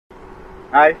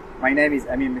Hi, my name is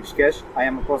Amine Benkechkache. I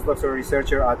am a postdoctoral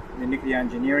researcher at the Nuclear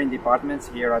Engineering Department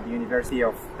here at the University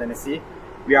of Tennessee.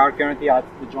 We are currently at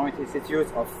the Joint Institute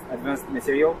of Advanced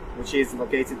Material, which is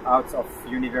located out of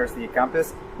University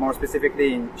campus, more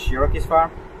specifically in Cherokee's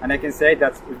Farm. And I can say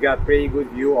that we've got pretty good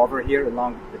view over here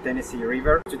along the Tennessee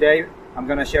River. Today, I'm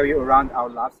going to show you around our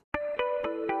labs.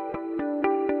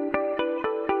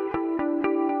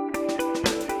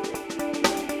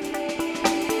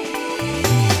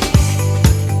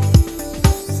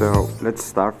 So let's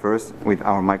start first with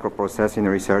our microprocessing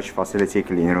research facility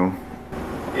clean room.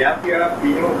 The MPLM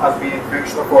clean room has been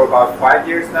functional for about 5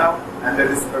 years now under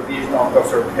the supervision of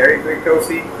Dr.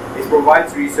 Lukosi. It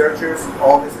provides researchers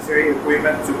all necessary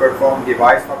equipment to perform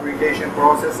device fabrication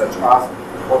process such as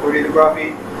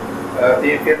photolithography,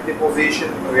 thin film deposition,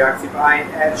 reactive ion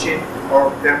etching, or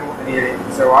thermal annealing.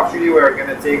 So actually we are going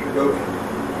to take a look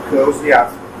closely at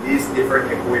these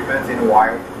different equipment in a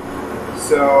while.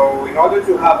 So in order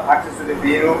to have access to the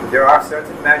clean room, there are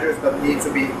certain measures that need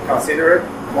to be considered,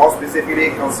 more specifically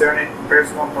concerning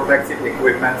personal protective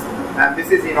equipment. And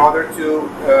this is in order to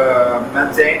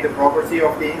maintain the property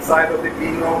of the inside of the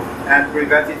clean room and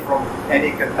prevent it from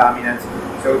any contaminant.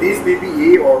 So these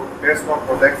PPE or personal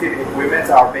protective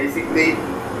equipment are basically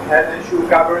head and shoe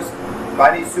covers,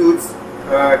 body suits,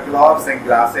 gloves and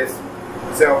glasses.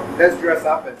 So let's dress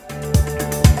up and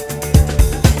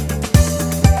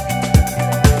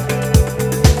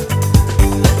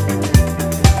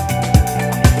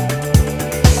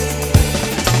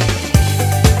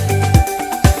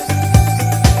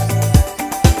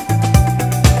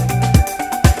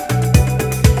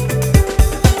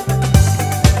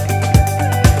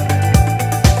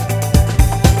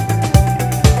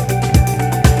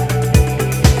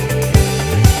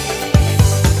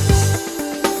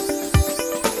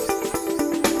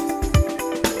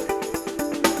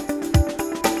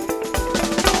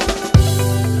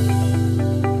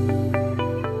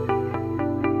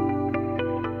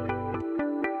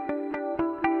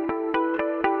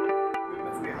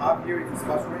up here is a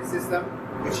sputtering system,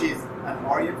 which is an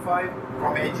REM5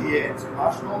 from AGA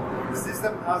International. The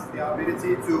system has the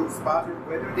ability to sputter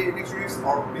whether the electronics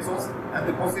or missiles and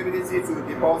the possibility to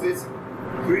deposit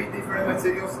 3 different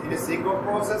materials in a single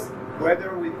process,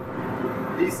 whether with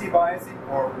DC biasing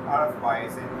or RF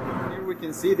biasing. Here we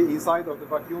can see the inside of the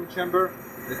vacuum chamber,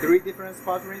 the 3 different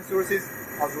sputtering sources,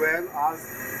 as well as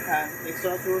an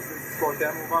extra source. This is for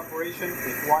thermal evaporation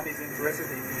if one is interested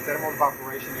in thermal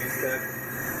evaporation instead.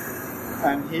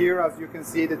 And here, as you can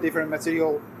see, the different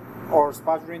material or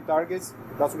sputtering targets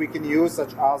that we can use,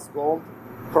 such as gold,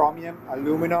 chromium,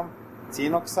 aluminum,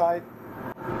 tin oxide.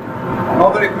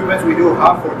 Another equipment we do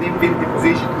have for thin film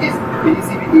deposition is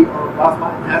PCVD or plasma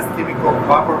enhanced chemical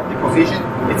vapor deposition.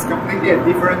 It's completely a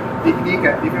different technique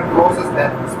and different process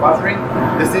than sputtering.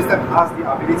 The system has the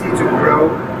ability to grow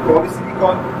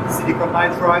polysilicon, silicon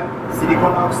nitride,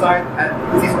 silicon oxide, and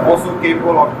it is also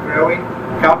capable of growing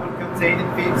carbon containing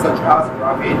films such as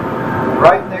graphene.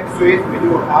 Right next to it we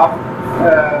do have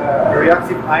a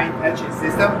reactive ion etching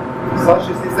system. Such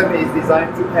a system is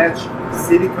designed to etch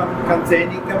silicon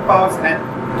containing compounds and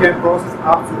can process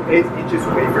up to 8 inches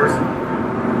wafers.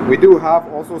 We do have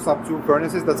also sub-2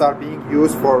 furnaces that are being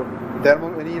used for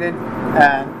thermal annealing,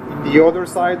 and in the other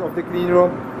side of the clean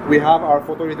room we have our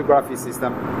photolithography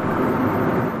system.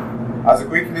 As a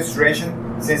quick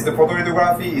illustration, since the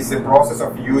photolithography is the process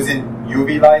of using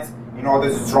UV light in order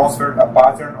to transfer a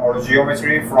pattern or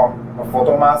geometry from a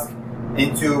photomask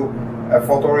into a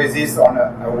photoresist on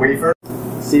a wafer.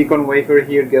 Silicon wafer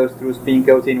here goes through spin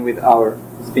coating with our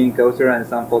spin coater and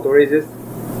some photoresist.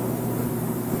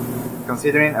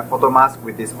 Considering a photomask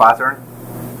with this pattern,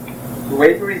 the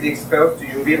wafer is exposed to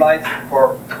UV light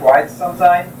for quite some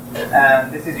time,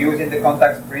 and this is using the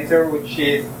contact printer, which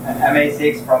is an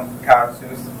MA6 from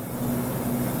Carsus.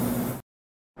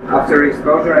 After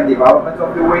exposure and development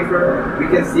of the wafer, we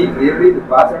can see clearly the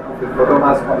pattern of the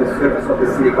photomask on the surface of the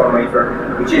silicon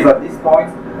wafer, which is at this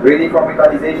point ready for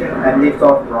metallization and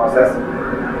lift-off process.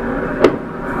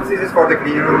 This is for the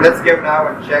clean room. Let's go now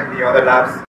and check the other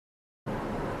labs.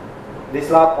 This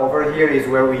lab over here is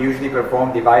where we usually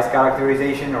perform device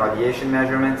characterization, radiation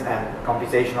measurements, and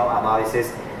computational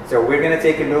analysis. So we're going to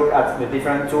take a look at the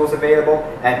different tools available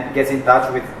and get in touch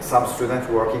with some students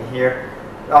working here.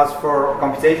 As for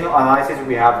computational analysis,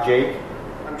 we have Jake.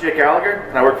 I'm Jake Gallagher,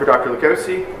 and I work for Dr.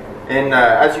 Lukosi. And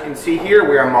as you can see here,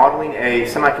 we are modeling a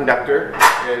semiconductor.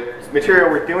 The material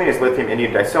we're doing is lithium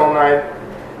indium diselenide,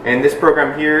 and this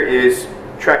program here is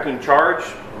tracking charge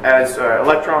as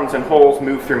electrons and holes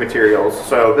move through materials.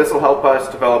 So this will help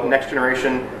us develop next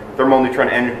generation thermal neutron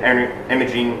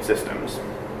imaging systems.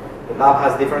 lab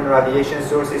has different radiation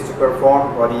sources to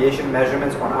perform radiation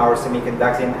measurements on our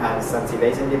semiconducting and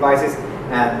scintillating devices,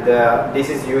 and this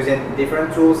is using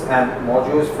different tools and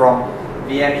modules from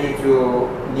VME to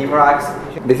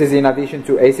NIMRAX. This is in addition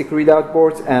to ASIC readout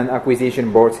boards and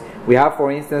acquisition boards. We have,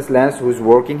 for instance, Lance, who's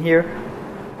working here.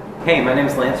 Hey, my name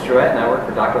is Lance Drouet and I work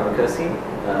for Dr. Lukosi.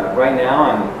 Right now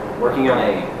I'm working on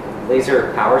a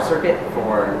laser power circuit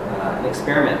for an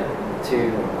experiment to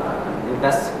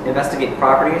investigate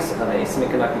properties of a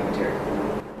semiconducting material.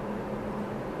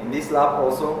 In this lab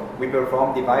also, we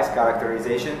perform device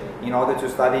characterization in order to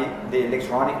study the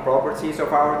electronic properties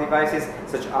of our devices,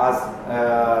 such as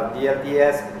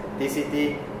DLDS,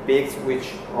 DCT, PICs,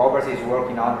 which Robert is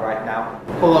working on right now.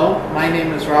 Hello, my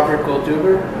name is Robert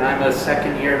Golduber, and I'm a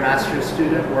second-year master's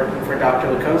student working for Dr.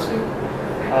 Lukosi.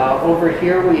 Over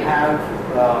here we have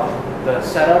the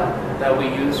setup that we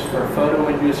use for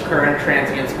photo-induced current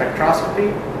transient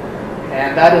spectroscopy,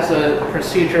 and that is a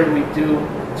procedure we do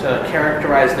to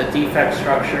characterize the defect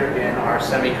structure in our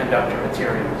semiconductor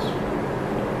materials.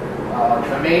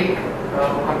 The main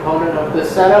component of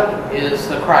this setup is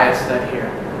the cryostat here.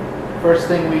 First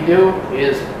thing we do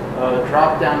is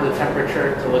drop down the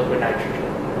temperature to liquid nitrogen.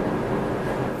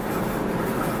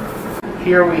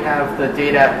 Here we have the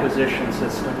data acquisition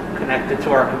system connected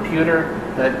to our computer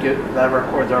that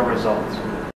records our results.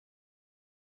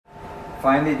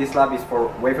 Finally, this lab is for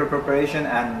wafer preparation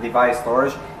and device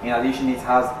storage. In addition, it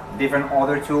has different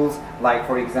other tools, like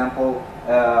for example,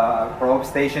 probe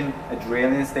station, a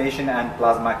drilling station, and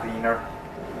plasma cleaner.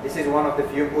 This is one of the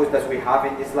few tools that we have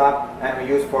in this lab and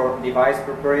we use for device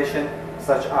preparation,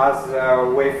 such as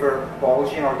wafer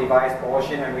polishing or device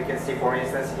polishing. And we can see, for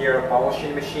instance, here a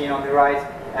polishing machine on the right,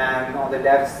 and on the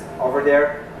left over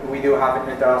there we do have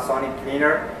an ultrasonic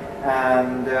cleaner.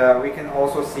 And we can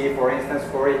also see, for instance,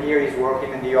 Corey here is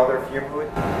working in the other fume hood.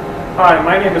 Hi,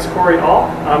 my name is Corey All.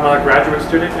 I'm a graduate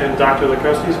student in Dr.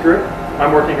 Lukosi's group.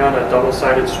 I'm working on a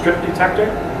double-sided strip detector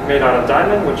made out of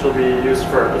diamond, which will be used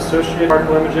for associated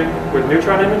particle imaging with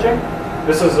neutron imaging.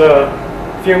 This is a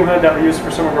fume hood that we use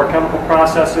for some of our chemical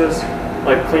processes,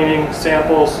 like cleaning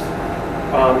samples,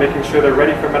 making sure they're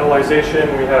ready for metallization.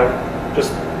 We have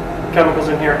just chemicals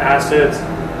in here, acids,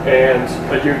 and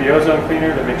a UV ozone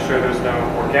cleaner to make sure there's no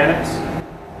organics.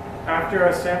 After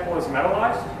a sample is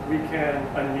metallized, we can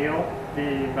anneal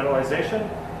the metallization,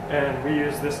 and we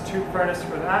use this tube furnace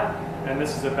for that, and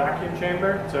this is a vacuum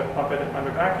chamber to pump it under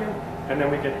vacuum, and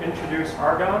then we can introduce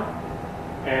argon,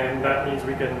 and that means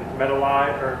we can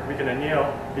metallize, or we can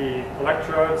anneal the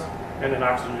electrodes in an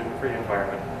oxygen-free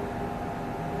environment.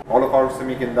 All of our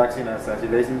semiconducting and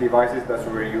scintillating devices that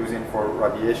we're using for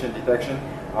radiation detection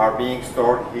are being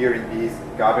stored here in these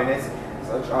cabinets,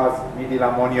 such as methyl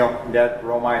ammonium lead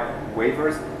bromide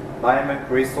wafers, diamond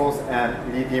crystals,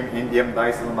 and lithium indium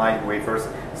diselenide wafers.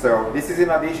 So this is in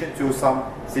addition to some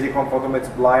silicon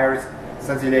photomultipliers,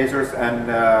 scintillators, and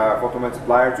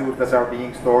photomultiplier tools that are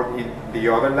being stored in the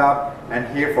other lab. And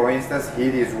here, for instance,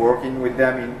 Heath is working with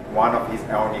them in one of his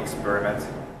own experiments.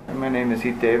 My name is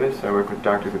Heath Davis. I work with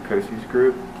Dr. Lukosi's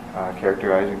group,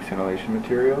 characterizing scintillation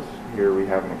materials. Here we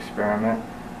have an experiment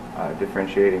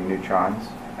differentiating neutrons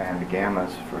and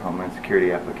gammas for homeland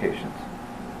security applications.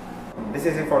 This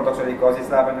is it for Dr. Lukosi's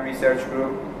lab and research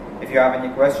group. If you have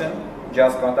any question,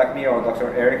 just contact me or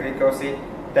Dr. Eric Lukosi.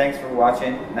 Thanks for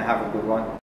watching and have a good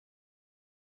one.